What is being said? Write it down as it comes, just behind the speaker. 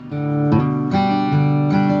Hello,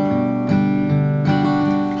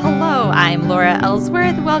 I'm Laura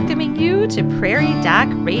Ellsworth, welcoming you to Prairie Doc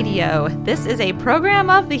Radio. This is a program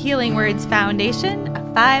of the Healing Words Foundation, a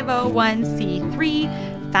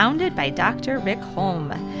 501c3 founded by Dr. Rick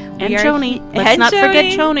Holm. And Joni. Let's not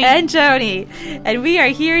forget Joni. And Joni. And we are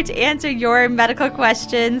here to answer your medical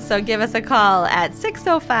questions, so give us a call at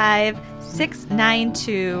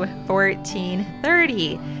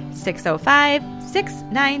 605-692-1430.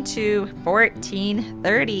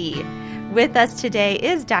 605-692-1430. With us today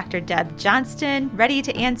is Dr. Deb Johnston, ready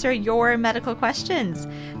to answer your medical questions.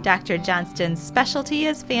 Dr. Johnston's specialty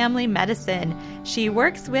is family medicine. She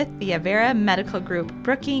works with the Avera Medical Group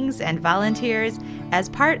Brookings and volunteers as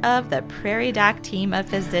part of the Prairie Doc team of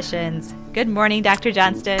physicians. Good morning, Dr.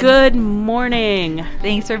 Johnston. Good morning.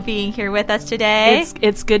 Thanks for being here with us today.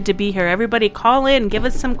 It's good to be here. Everybody call in, give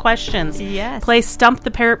us some questions. Yes. Play Stump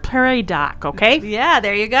the Prairie Doc, okay? Yeah,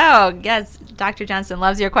 there you go. Yes, Dr. Johnston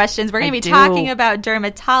loves your questions. We're going to be talking about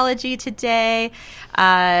dermatology today,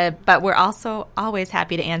 but we're also always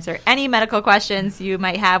happy to answer any medical questions you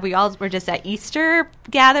might have. We're just at Easter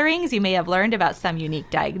gatherings. You may have learned about some unique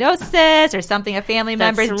diagnosis or something a family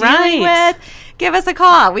member is dealing with. Give us a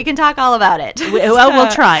call. We can talk all about it.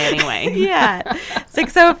 We'll try anyway. Yeah.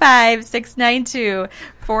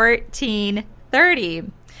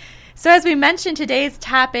 605-692-1430. So as we mentioned, today's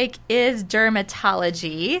topic is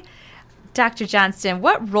dermatology. Dr. Johnston,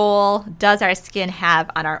 what role does our skin have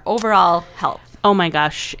on our overall health? Oh my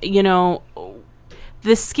gosh.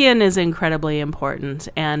 The skin is incredibly important,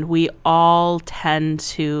 and we all tend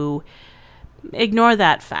to ignore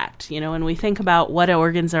that fact. When we think about what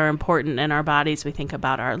organs are important in our bodies, we think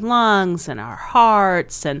about our lungs and our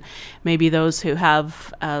hearts, and maybe those who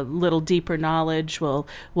have a little deeper knowledge will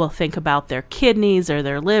think about their kidneys or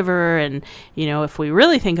their liver, and if we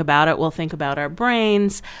really think about it, we'll think about our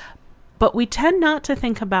brains. But we tend not to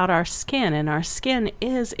think about our skin, and our skin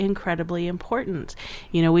is incredibly important.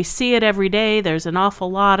 We see it every day. There's an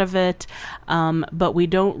awful lot of it, but we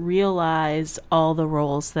don't realize all the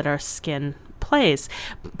roles that our skin plays.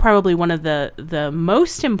 Probably one of the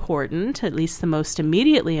most important, at least the most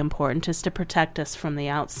immediately important, is to protect us from the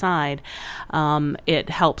outside.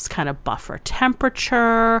 It helps kind of buffer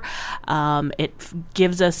temperature. It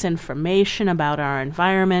gives us information about our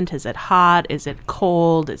environment. Is it hot? Is it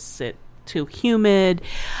cold? Is it too humid?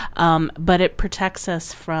 But it protects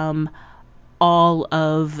us from all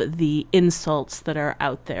of the insults that are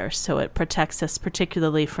out there. So it protects us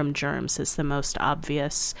particularly from germs is the most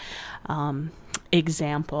obvious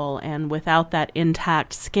example. And without that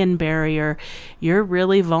intact skin barrier, you're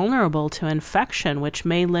really vulnerable to infection, which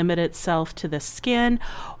may limit itself to the skin,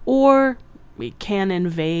 or it can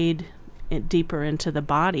invade deeper into the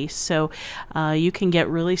body. So you can get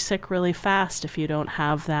really sick really fast if you don't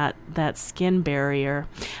have that skin barrier.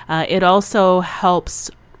 It also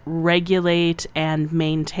helps regulate and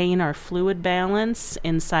maintain our fluid balance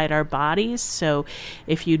inside our bodies. So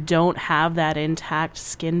if you don't have that intact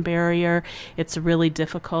skin barrier, it's really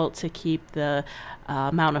difficult to keep the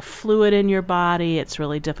amount of fluid in your body. It's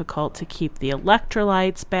really difficult to keep the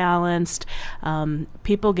electrolytes balanced.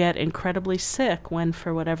 People get incredibly sick when,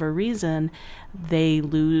 for whatever reason, they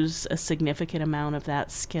lose a significant amount of that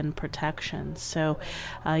skin protection. So,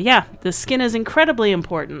 the skin is incredibly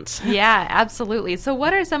important. Yeah, absolutely. So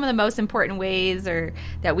what are some of the most important ways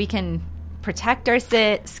that we can protect our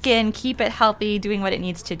skin, keep it healthy, doing what it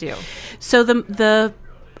needs to do? So the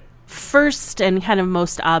first and kind of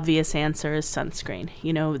most obvious answer is sunscreen.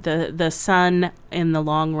 The sun in the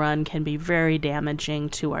long run can be very damaging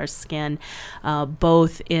to our skin,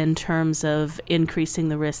 both in terms of increasing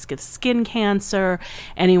the risk of skin cancer.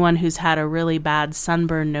 Anyone who's had a really bad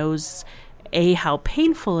sunburn knows how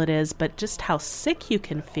painful it is, but just how sick you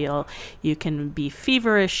can feel. You can be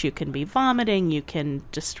feverish, you can be vomiting, you can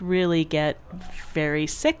just really get very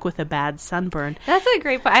sick with a bad sunburn. That's a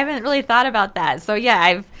great point. I haven't really thought about that. So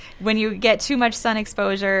when you get too much sun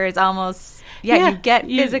exposure, it's almost you get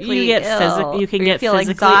physically ill. You can get feel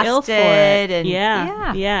physically exhausted ill for it. And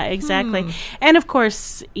yeah, exactly. And of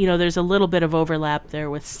course, there's a little bit of overlap there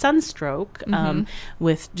with sunstroke,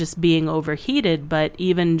 with just being overheated, but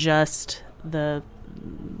even just the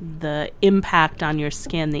impact on your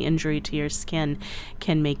skin, the injury to your skin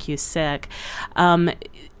can make you sick.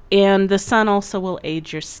 And the sun also will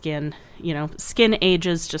age your skin. Skin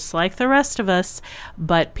ages just like the rest of us,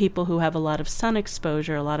 but people who have a lot of sun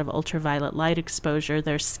exposure, a lot of ultraviolet light exposure,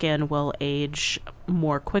 their skin will age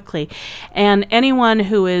more quickly. And anyone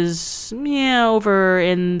who is over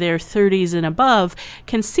in their 30s and above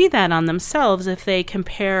can see that on themselves if they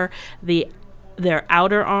compare their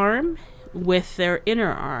outer arm with their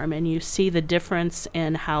inner arm, and you see the difference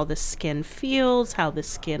in how the skin feels, how the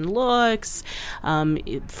skin looks.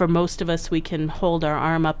 For most of us, we can hold our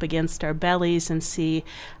arm up against our bellies and see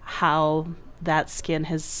how that skin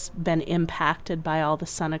has been impacted by all the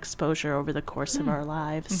sun exposure over the course of our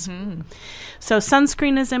lives. Mm-hmm. So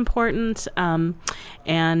sunscreen is important, and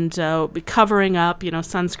covering up,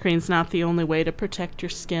 sunscreen's not the only way to protect your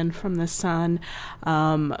skin from the sun.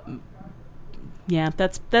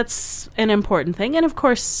 That's an important thing. And of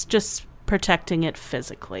course, just protecting it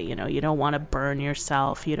physically. You don't want to burn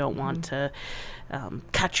yourself. You don't want to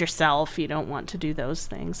cut yourself. You don't want to do those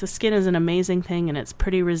things. The skin is an amazing thing, and it's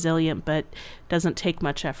pretty resilient, but doesn't take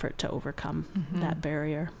much effort to overcome that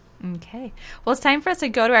barrier. Okay. Well, it's time for us to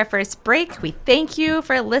go to our first break. We thank you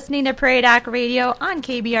for listening to Prairie Doc Radio on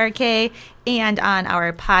KBRK and on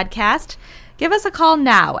our podcast. Give us a call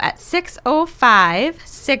now at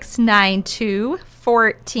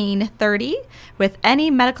 605-692-1430 with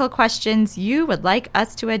any medical questions you would like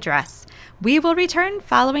us to address. We will return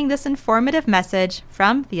following this informative message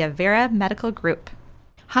from the Avera Medical Group.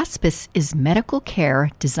 Hospice is medical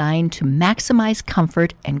care designed to maximize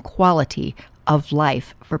comfort and quality of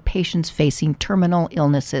life for patients facing terminal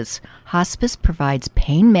illnesses. Hospice provides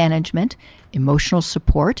pain management, emotional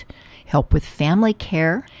support, help with family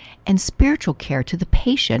care, and spiritual care to the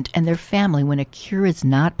patient and their family when a cure is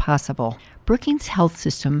not possible. Brookings Health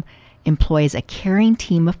System employs a caring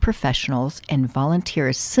team of professionals and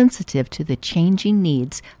volunteers sensitive to the changing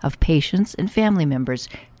needs of patients and family members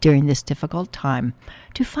during this difficult time.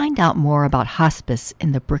 To find out more about hospice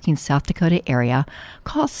in the Brookings, South Dakota area,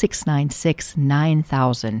 call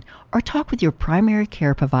 696-9000 or talk with your primary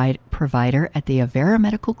care provider at the Avera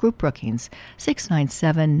Medical Group Brookings,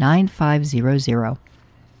 697-9500.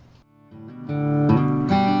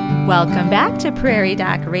 Welcome back to Prairie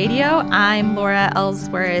Doc Radio. I'm Laura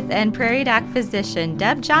Ellsworth, and Prairie Doc physician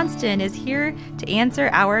Deb Johnston is here to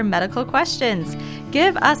answer our medical questions.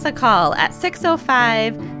 Give us a call at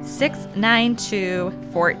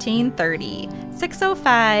 605-692-1430.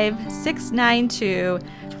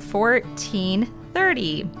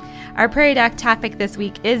 605-692-1430. Our Prairie Doc topic this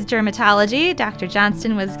week is dermatology. Dr.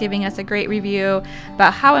 Johnston was giving us a great review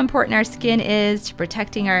about how important our skin is to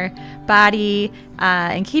protecting our body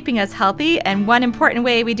and keeping us healthy. And one important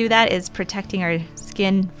way we do that is protecting our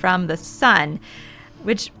skin from the sun,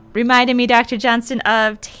 which reminded me, Dr. Johnston,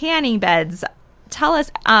 of tanning beds. Tell us,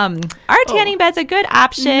 are tanning beds a good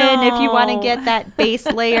option if you want to get that base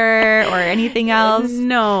layer or anything else?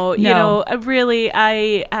 No. Really,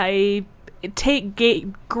 I take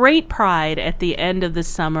great pride at the end of the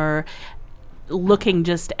summer looking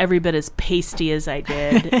just every bit as pasty as I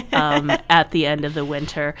did at the end of the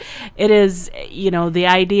winter. It is, the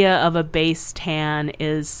idea of a base tan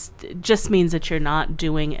just means that you're not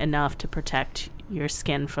doing enough to protect your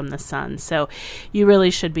skin from the sun. So you really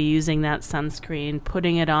should be using that sunscreen,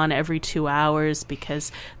 putting it on every 2 hours,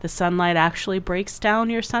 because the sunlight actually breaks down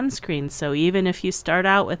your sunscreen. So even if you start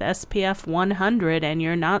out with SPF 100 and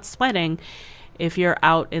you're not sweating, if you're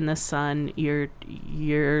out in the sun, you're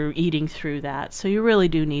eating through that. So you really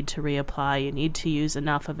do need to reapply. You need to use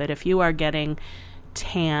enough of it. If you are getting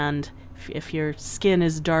tanned, if your skin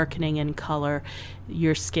is darkening in color,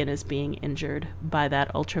 your skin is being injured by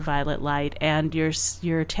that ultraviolet light, and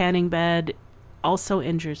your tanning bed also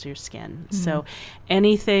injures your skin. Mm-hmm. So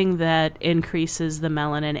anything that increases the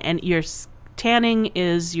melanin, and tanning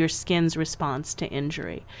is your skin's response to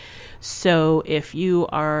injury. So if you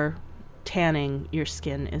are tanning, your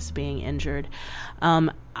skin is being injured.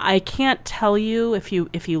 I can't tell you if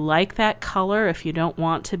you like that color, if you don't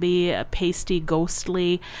want to be a pasty,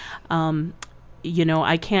 ghostly.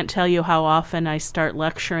 I can't tell you how often I start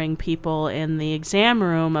lecturing people in the exam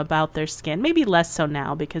room about their skin. Maybe less so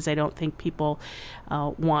now, because I don't think people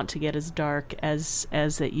want to get as dark as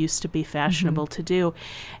it used to be fashionable to do.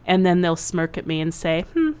 And then they'll smirk at me and say,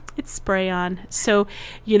 it's spray on. So,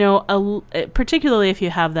 particularly if you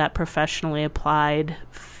have that professionally applied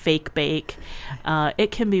fake bake,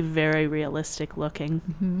 it can be very realistic looking.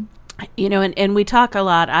 Mm-hmm. And we talk a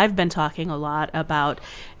lot, I've been talking a lot about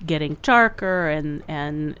getting darker and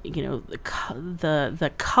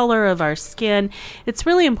the color of our skin. It's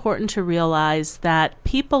really important to realize that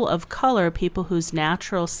people of color, people whose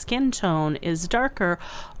natural skin tone is darker,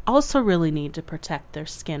 also really need to protect their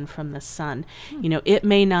skin from the sun. It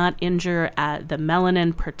may not injure, the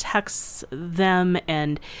melanin protects them,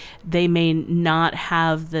 and they may not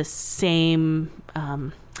have the same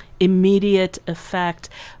immediate effect,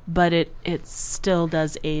 but it still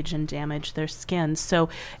does age and damage their skin. So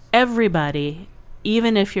everybody,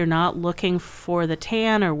 even if you're not looking for the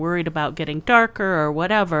tan or worried about getting darker or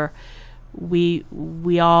whatever,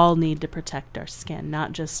 we all need to protect our skin,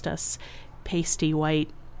 not just us pasty white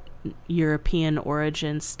European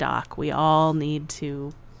origin stock. We all need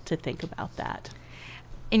to think about that.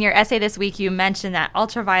 In your essay this week, you mentioned that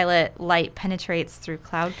ultraviolet light penetrates through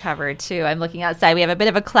cloud cover, too. I'm looking outside. We have a bit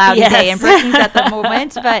of a cloudy day in Brookings at the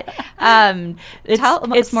moment, but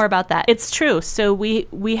tell us more about that. It's true. So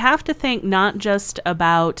we have to think not just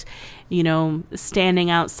about, standing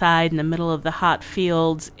outside in the middle of the hot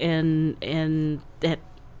fields at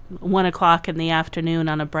 1 o'clock in the afternoon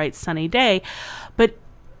on a bright sunny day, but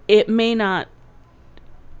it may not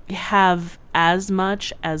have as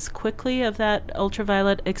much as quickly of that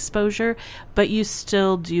ultraviolet exposure, but you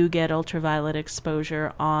still do get ultraviolet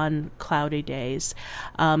exposure on cloudy days.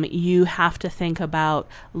 You have to think about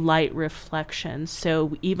light reflection.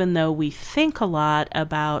 So even though we think a lot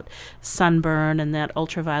about sunburn and that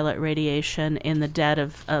ultraviolet radiation in the dead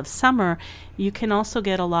of summer, you can also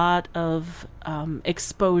get a lot of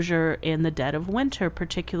exposure in the dead of winter,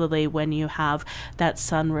 particularly when you have that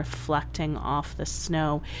sun reflecting off the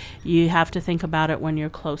snow. You have to think about it when you're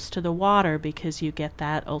close to the water, because you get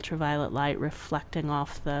that ultraviolet light reflecting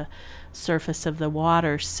off the surface of the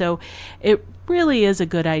water. So it really is a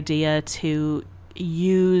good idea to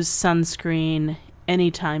use sunscreen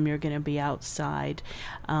anytime you're going to be outside,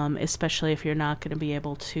 especially if you're not going to be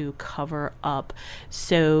able to cover up.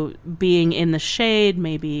 So being in the shade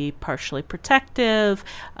may be partially protective,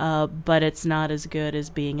 but it's not as good as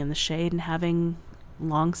being in the shade and having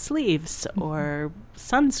long sleeves or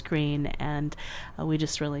sunscreen, and we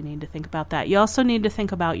just really need to think about that. You also need to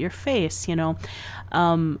think about your face,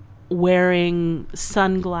 wearing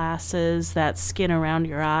sunglasses. That skin around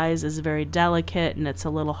your eyes is very delicate, and it's a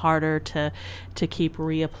little harder to keep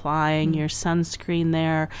reapplying your sunscreen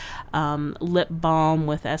there. Lip balm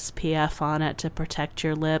with SPF on it to protect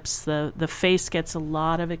your lips. The face gets a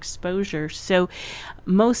lot of exposure. So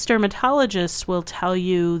most dermatologists will tell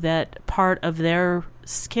you that part of their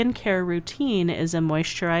skincare routine is a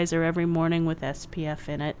moisturizer every morning with SPF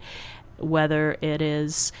in it, whether it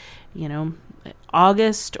is,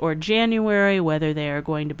 August or January, whether they are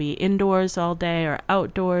going to be indoors all day or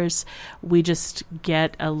outdoors. We just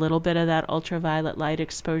get a little bit of that ultraviolet light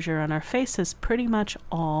exposure on our faces pretty much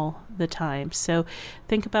all the time. So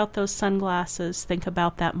think about those sunglasses, think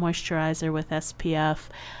about that moisturizer with SPF,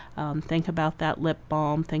 think about that lip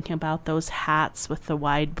balm, think about those hats with the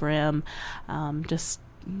wide brim. Just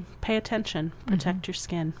pay attention, protect your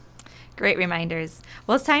skin. Great reminders.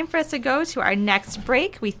 Well, it's time for us to go to our next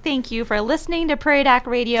break. We thank you for listening to Prairie Doc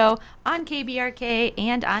Radio on KBRK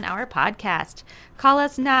and on our podcast. Call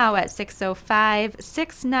us now at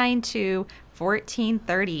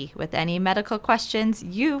 605-692-1430 with any medical questions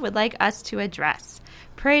you would like us to address.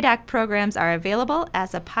 Prairie Doc programs are available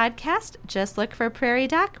as a podcast. Just look for Prairie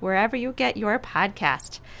Doc wherever you get your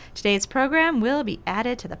podcast. Today's program will be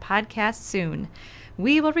added to the podcast soon.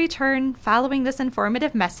 We will return following this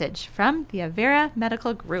informative message from the Avera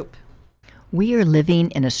Medical Group. We are living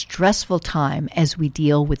in a stressful time as we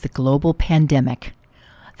deal with the global pandemic.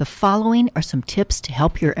 The following are some tips to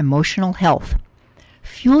help your emotional health.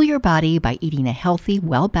 Fuel your body by eating a healthy,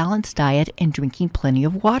 well-balanced diet and drinking plenty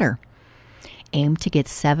of water. Aim to get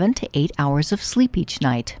 7 to 8 hours of sleep each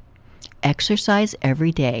night. Exercise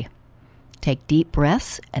every day. Take deep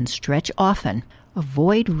breaths and stretch often.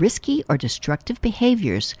 Avoid risky or destructive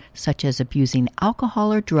behaviors such as abusing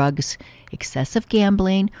alcohol or drugs, excessive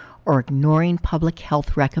gambling, or ignoring public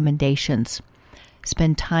health recommendations.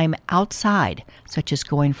 Spend time outside, such as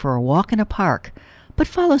going for a walk in a park, but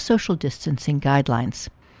follow social distancing guidelines.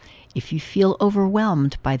 If you feel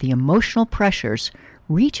overwhelmed by the emotional pressures,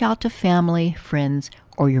 reach out to family, friends,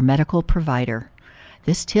 or your medical provider.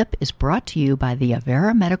 This tip is brought to you by the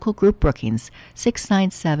Avera Medical Group Brookings,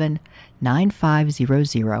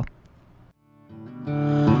 697-9500.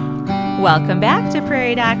 Welcome back to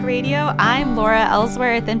Prairie Doc Radio. I'm Laura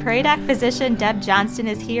Ellsworth, and Prairie Doc physician Deb Johnston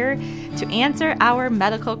is here to answer our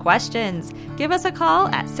medical questions. Give us a call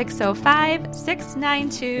at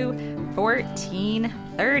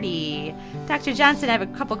 605-692-1430. Dr. Johnston, I have a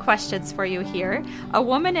couple questions for you here. A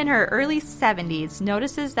woman in her early 70s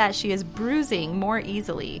notices that she is bruising more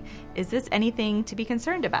easily. Is this anything to be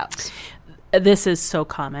concerned about? This is so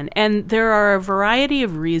common, and there are a variety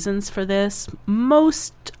of reasons for this.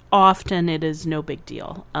 Most often it is no big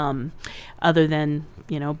deal, other than,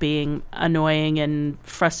 being annoying and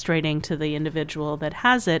frustrating to the individual that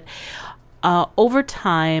has it. over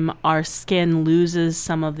time, our skin loses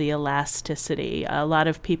some of the elasticity. A lot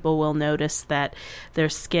of people will notice that their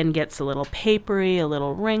skin gets a little papery, a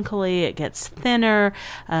little wrinkly, it gets thinner,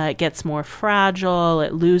 it gets more fragile,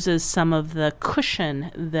 it loses some of the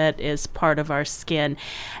cushion that is part of our skin,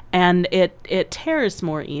 and it tears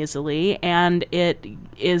more easily, and it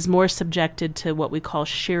is more subjected to what we call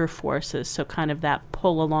shear forces, so kind of that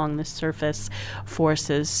pull along the surface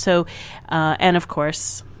forces. So, and of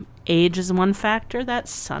course, age is one factor, that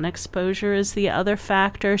sun exposure is the other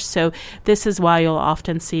factor. So this is why you'll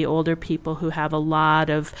often see older people who have a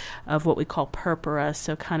lot of what we call purpura,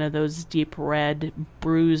 so kind of those deep red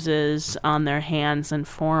bruises on their hands and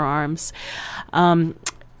forearms.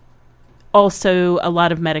 Also, a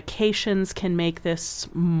lot of medications can make this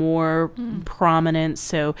more prominent.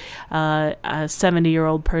 So a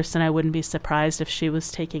 70-year-old person, I wouldn't be surprised if she was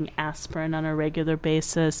taking aspirin on a regular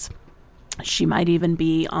basis. She might even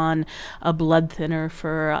be on a blood thinner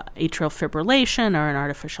for atrial fibrillation or an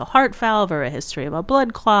artificial heart valve or a history of a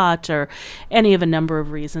blood clot or any of a number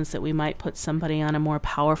of reasons that we might put somebody on a more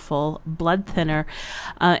powerful blood thinner.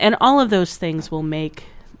 And all of those things will make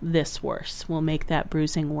this worse, will make that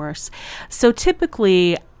bruising worse. So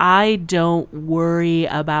typically, I don't worry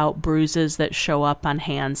about bruises that show up on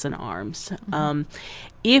hands and arms.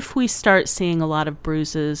 If we start seeing a lot of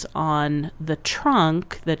bruises on the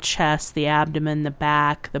trunk, the chest, the abdomen, the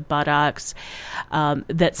back, the buttocks,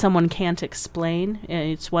 that someone can't explain,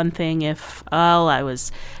 it's one thing if, I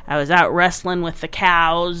was out wrestling with the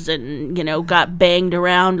cows and, got banged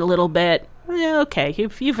around a little bit. Yeah, okay,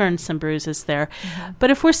 you've earned some bruises there.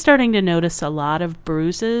 But if we're starting to notice a lot of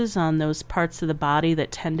bruises on those parts of the body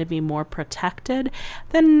that tend to be more protected,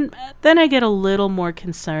 then I get a little more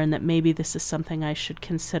concerned that maybe this is something I should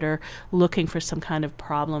consider looking for some kind of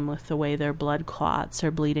problem with the way their blood clots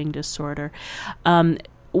or bleeding disorder.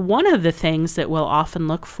 One of the things that we'll often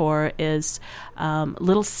look for is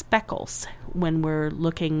little speckles when we're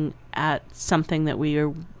looking at something that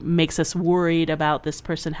makes us worried about this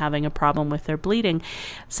person having a problem with their bleeding.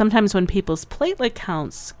 Sometimes when people's platelet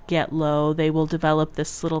counts get low, they will develop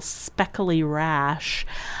this little speckly rash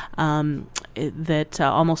that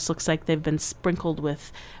almost looks like they've been sprinkled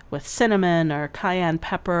with cinnamon or cayenne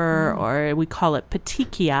pepper, or we call it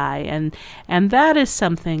petechiae, and that is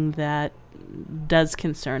something that does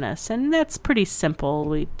concern us, and that's pretty simple.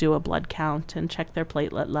 We do a blood count and check their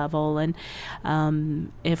platelet level, and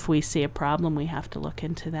if we see a problem, we have to look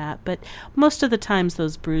into that. But most of the times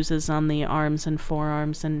those bruises on the arms and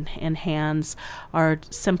forearms and hands are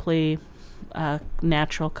simply a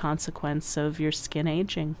natural consequence of your skin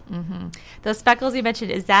aging. Those speckles you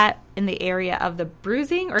mentioned, is that in the area of the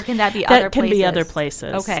bruising, or can that be other places? That can be other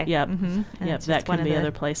places. Okay. Yep. Yep, that can be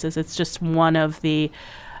other places. It's just one of the,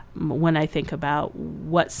 when I think about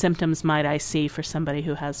what symptoms might I see for somebody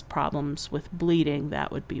who has problems with bleeding,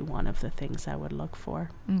 that would be one of the things I would look for.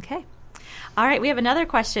 Okay. All right, we have another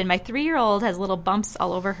question. My 3-year-old has little bumps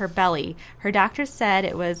all over her belly. Her doctor said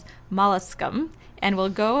it was molluscum and will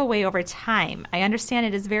go away over time. I understand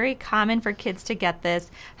it is very common for kids to get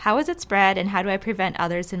this. How is it spread, and how do I prevent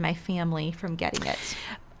others in my family from getting it?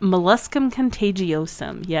 Molluscum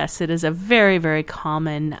contagiosum. Yes, it is a very, very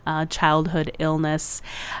common childhood illness,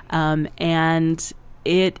 and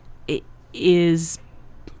it is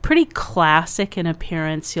pretty classic in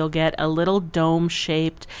appearance. You'll get a little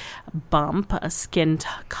dome-shaped bump, a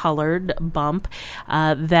skin-colored bump,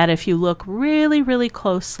 that if you look really, really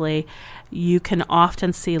closely, you can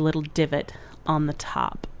often see a little divot on the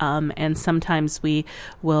top, and sometimes we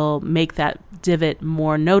will make that divot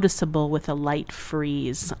more noticeable with a light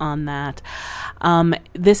freeze on that.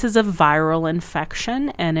 This is a viral infection,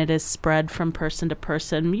 and it is spread from person to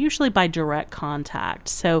person, usually by direct contact.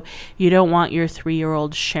 So you don't want your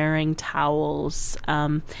 3-year-old sharing towels.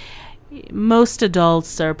 Most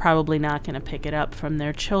adults are probably not going to pick it up from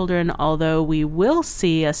their children, although we will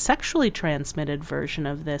see a sexually transmitted version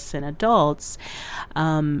of this in adults,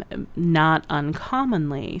 not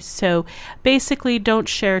uncommonly. So basically, don't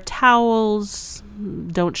share towels,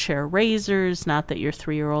 don't share razors, not that your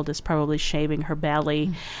 3-year-old is probably shaving her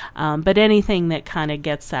belly, but anything that kind of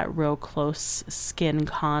gets that real close skin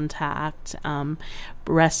contact.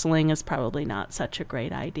 Wrestling is probably not such a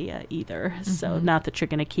great idea either. So not that you're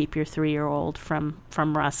going to keep your 3-year-old from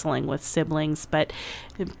wrestling with siblings, but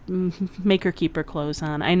make her keep her clothes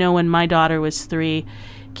on. I know when my daughter was 3,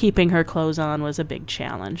 keeping her clothes on was a big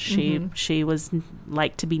challenge. She was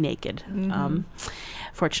like to be naked.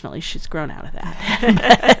 Fortunately, she's grown out of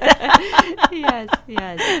that. Yes.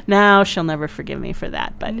 Now she'll never forgive me for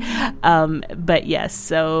that. But yes,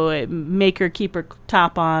 so make her keep her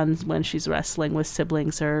top on when she's wrestling with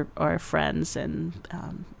siblings or friends, and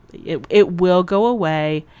it will go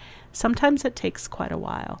away. Sometimes it takes quite a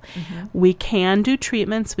while. We can do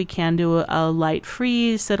treatments. We can do a light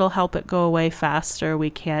freeze that'll help it go away faster. We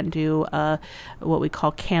can do what we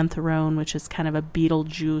call cantharone, which is kind of a beetle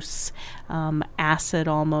juice acid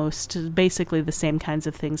almost. Basically the same kinds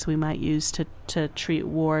of things we might use to treat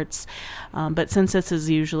warts. But since this is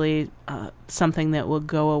usually something that will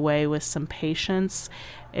go away with some patience,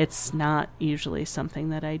 it's not usually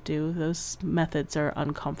something that I do. Those methods are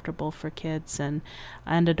uncomfortable for kids and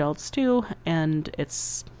adults too, and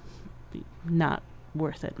it's not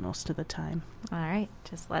worth it most of the time. All right,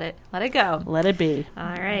 just let it go. Let it be. All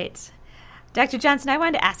right. Dr. Johnson, I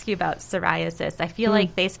wanted to ask you about psoriasis. I feel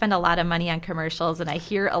like they spend a lot of money on commercials, and I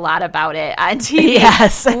hear a lot about it on TV.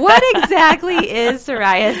 Yes. What exactly is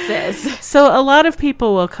psoriasis? So a lot of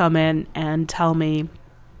people will come in and tell me,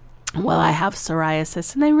 well, I have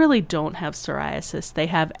psoriasis, and they really don't have psoriasis. They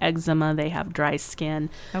have eczema, they have dry skin.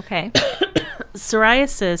 Okay.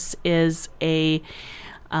 Psoriasis is a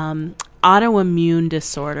autoimmune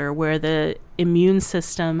disorder where the immune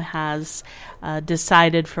system has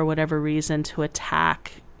decided for whatever reason to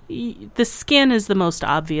attack. The skin is the most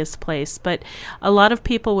obvious place, but a lot of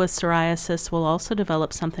people with psoriasis will also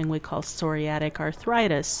develop something we call psoriatic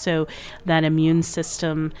arthritis. So that immune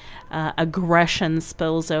system aggression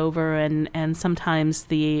spills over, and sometimes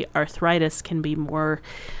the arthritis can be more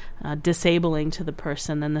disabling to the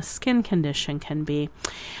person than the skin condition can be.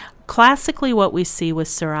 Classically, what we see with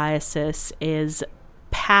psoriasis is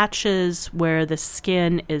patches where the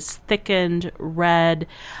skin is thickened, red,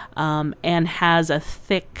 and has a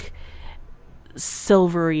thick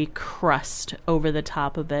silvery crust over the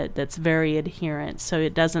top of it that's very adherent, so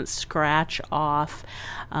it doesn't scratch off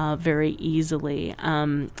very easily.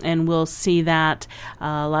 And we'll see that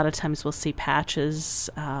a lot of times. We'll see patches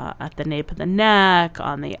at the nape of the neck,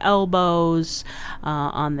 on the elbows,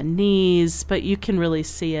 on the knees, but you can really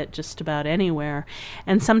see it just about anywhere.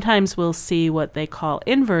 And sometimes we'll see what they call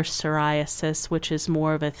inverse psoriasis, which is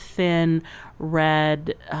more of a thin,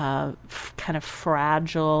 red, kind of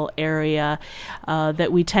fragile area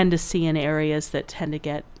that we tend to see in areas that tend to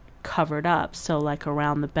get covered up, so like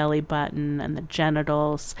around the belly button and the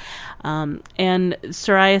genitals. And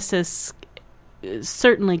psoriasis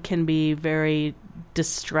certainly can be very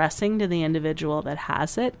distressing to the individual that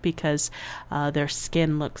has it because their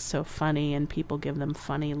skin looks so funny and people give them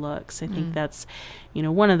funny looks. I think that's,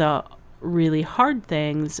 one of the really hard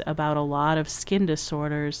things about a lot of skin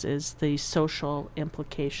disorders is the social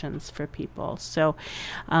implications for people. So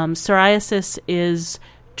psoriasis is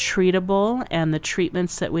treatable, and the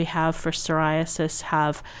treatments that we have for psoriasis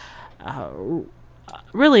have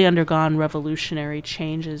really undergone revolutionary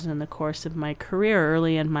changes in the course of my career.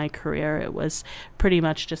 Early in my career, it was pretty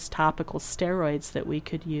much just topical steroids that we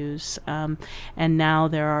could use. And now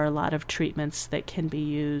there are a lot of treatments that can be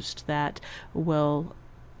used that will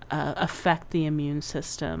affect the immune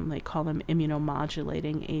system. They call them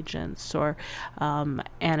immunomodulating agents or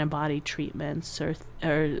antibody treatments or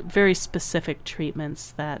very specific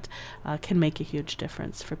treatments that can make a huge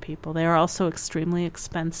difference for people. They are also extremely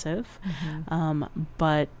expensive,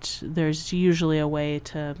 but there's usually a way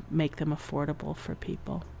to make them affordable for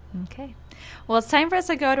people. Okay. Well, it's time for us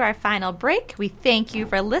to go to our final break. We thank you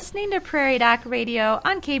for listening to Prairie Doc Radio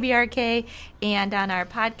on KBRK and on our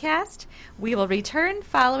podcast. We will return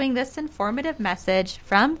following this informative message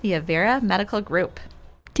from the Avera Medical Group.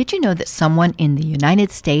 Did you know that someone in the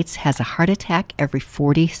United States has a heart attack every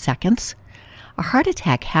 40 seconds? A heart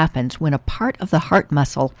attack happens when a part of the heart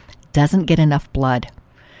muscle doesn't get enough blood.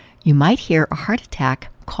 You might hear a heart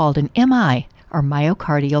attack called an MI, or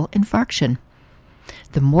myocardial infarction.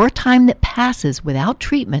 The more time that passes without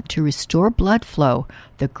treatment to restore blood flow,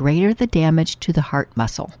 the greater the damage to the heart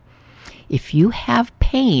muscle. If you have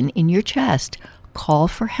pain in your chest, call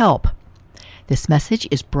for help. This message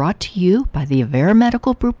is brought to you by the Avera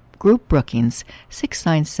Medical Group Brookings,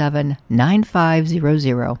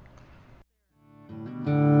 697-9500.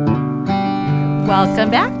 Welcome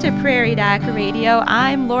back to Prairie Doc Radio.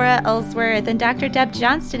 I'm Laura Ellsworth, and Dr. Deb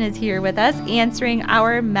Johnston is here with us answering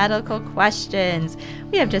our medical questions.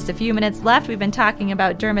 We have just a few minutes left. We've been talking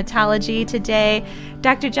about dermatology today.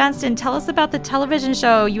 Dr. Johnston, tell us about the television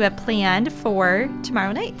show you have planned for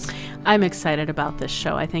tomorrow night. I'm excited about this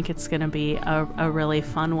show. I think it's going to be a really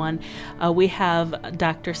fun one. We have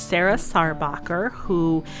Dr. Sarah Sarbacher,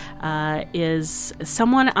 who is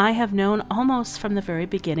someone I have known almost from the very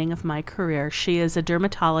beginning of my career. She is a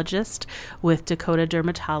dermatologist with Dakota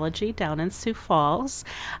Dermatology down in Sioux Falls.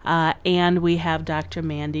 And we have Dr.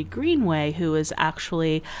 Mandy Greenway, who is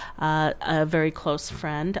actually a very close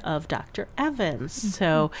friend of Dr. Evans. Mm-hmm.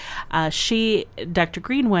 So Dr.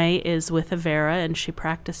 Greenway is with Avera, and she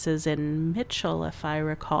practices in Mitchell, if I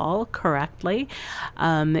recall correctly.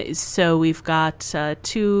 So we've got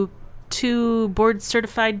two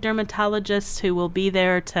board-certified dermatologists who will be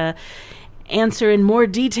there to answer in more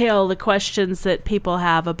detail the questions that people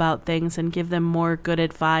have about things and give them more good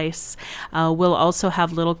advice. We'll also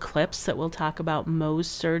have little clips that will talk about Mohs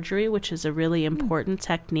surgery, which is a really important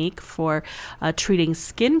technique for treating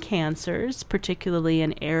skin cancers, particularly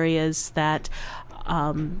in areas that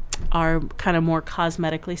are kind of more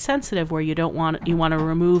cosmetically sensitive, where you want to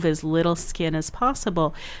remove as little skin as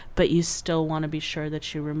possible, but you still want to be sure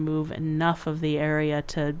that you remove enough of the area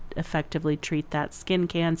to effectively treat that skin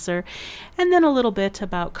cancer. And then a little bit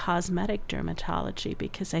about cosmetic dermatology,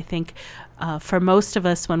 because I think for most of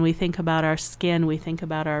us, when we think about our skin, we think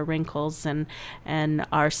about our wrinkles and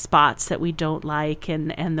our spots that we don't like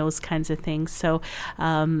and those kinds of things. So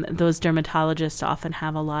those dermatologists often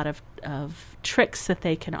have a lot of tricks that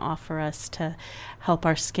they can offer us to help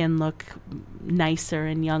our skin look nicer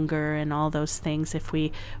and younger and all those things if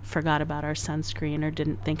we forgot about our sunscreen or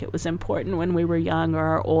didn't think it was important when we were young or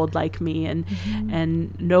are old like me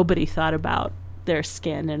and nobody thought about their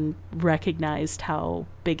skin and recognized how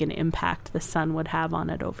big an impact the sun would have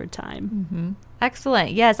on it over time. Mm-hmm.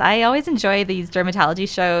 Excellent. Yes, I always enjoy these dermatology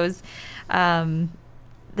shows.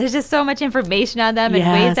 There's just so much information on them and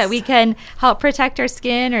ways that we can help protect our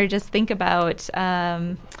skin or just think about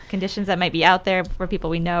conditions that might be out there for people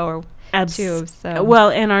we know or too. So. Well,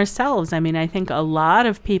 and ourselves. I mean, I think a lot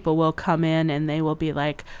of people will come in and they will be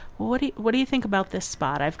like, well, what do you think about this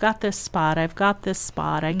spot? I've got this spot.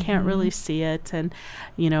 I can't really see it. And,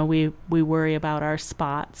 we worry about our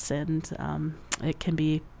spots, and it can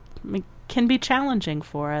be challenging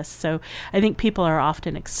for us. So I think people are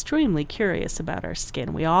often extremely curious about our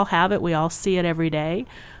skin. We all have it. We all see it every day.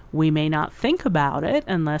 We may not think about it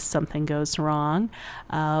unless something goes wrong,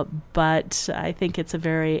 but I think it's a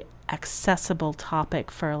very accessible topic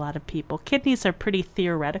for a lot of people. Kidneys are pretty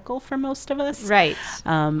theoretical for most of us. Right.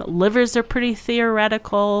 Livers are pretty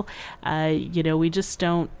theoretical.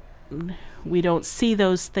 We don't see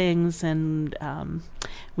those things, and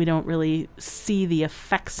we don't really see the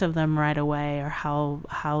effects of them right away or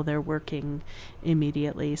how they're working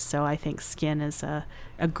immediately. So I think skin is a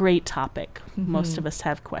great topic. Mm-hmm. Most of us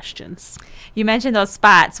have questions. You mentioned those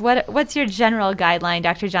spots. What's your general guideline,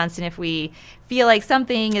 Dr. Johnston, if we feel like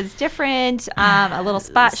something is different, a little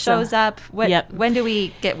spot shows up? When do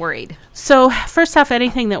we get worried? So first off,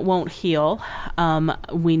 anything that won't heal,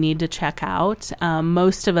 we need to check out.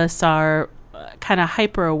 Most of us are kind of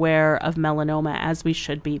hyper aware of melanoma, as we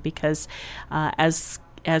should be, because as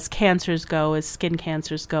cancers go, as skin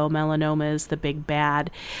cancers go, melanoma is the big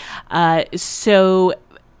bad. So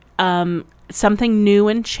something new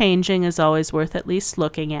and changing is always worth at least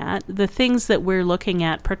looking at. The things that we're looking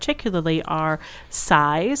at particularly are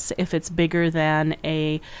size. If it's bigger than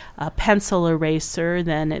a pencil eraser,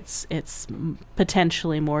 then it's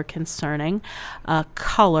potentially more concerning.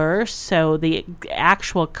 Color, so the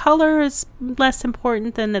actual color is less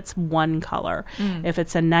important than it's one color. If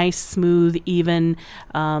it's a nice, smooth, even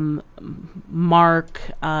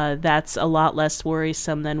mark, that's a lot less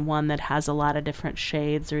worrisome than one that has a lot of different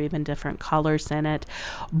shades or even different colors in it.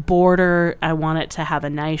 Border, I want it to have a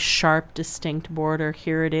nice, sharp, distinct border.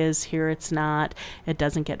 Here it is, here it's not. It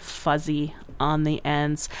doesn't get fuzzy on the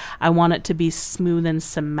ends. I want it to be smooth and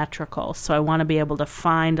symmetrical. So I want to be able to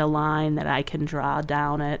find a line that I can draw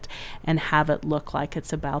down it and have it look like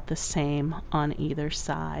it's about the same on either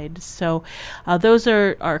side. So those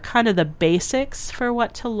are kind of the basics for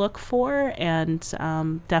what to look for, and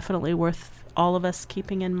definitely worth all of us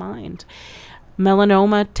keeping in mind.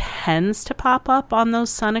 Melanoma tends to pop up on those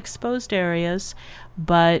sun-exposed areas,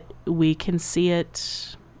 but we can see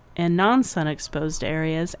it in non-sun-exposed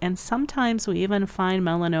areas, and sometimes we even find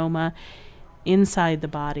melanoma inside the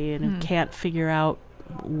body and can't figure out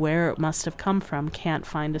where it must have come from, can't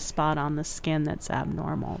find a spot on the skin that's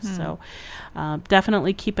abnormal. So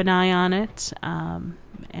definitely keep an eye on it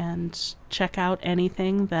and check out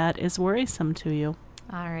anything that is worrisome to you.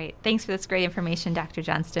 All right. Thanks for this great information, Dr.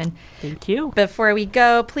 Johnston. Thank you. Before we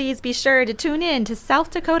go, please be sure to tune in to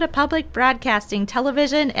South Dakota Public Broadcasting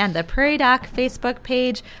Television and the Prairie Doc Facebook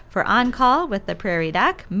page for On Call with the Prairie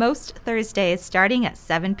Doc most Thursdays starting at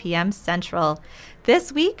 7 p.m. Central.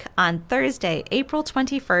 This week, on Thursday, April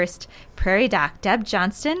 21st, Prairie Doc Deb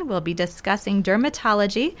Johnston will be discussing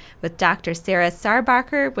dermatology with Dr. Sarah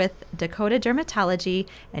Sarbarker with Dakota Dermatology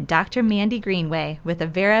and Dr. Mandy Greenway with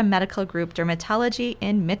Avera Medical Group Dermatology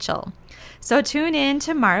in Mitchell. So tune in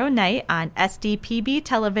tomorrow night on SDPB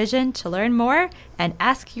television to learn more and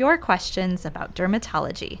ask your questions about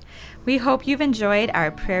dermatology. We hope you've enjoyed our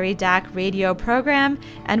Prairie Doc radio program,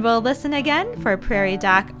 and we'll listen again for Prairie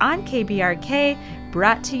Doc on KBRK,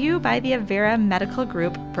 brought to you by the Avera Medical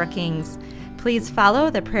Group Brookings. Please follow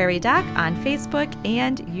the Prairie Doc on Facebook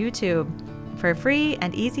and YouTube. For free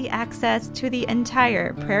and easy access to the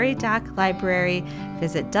entire Prairie Doc library,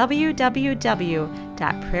 visit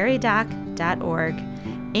www.prairiedoc.org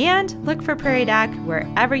and look for Prairie Doc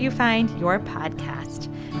wherever you find your podcast.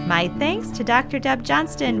 My thanks to Dr. Deb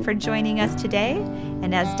Johnston for joining us today,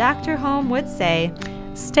 and as Dr. Holm would say,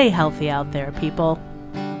 stay healthy out there, people.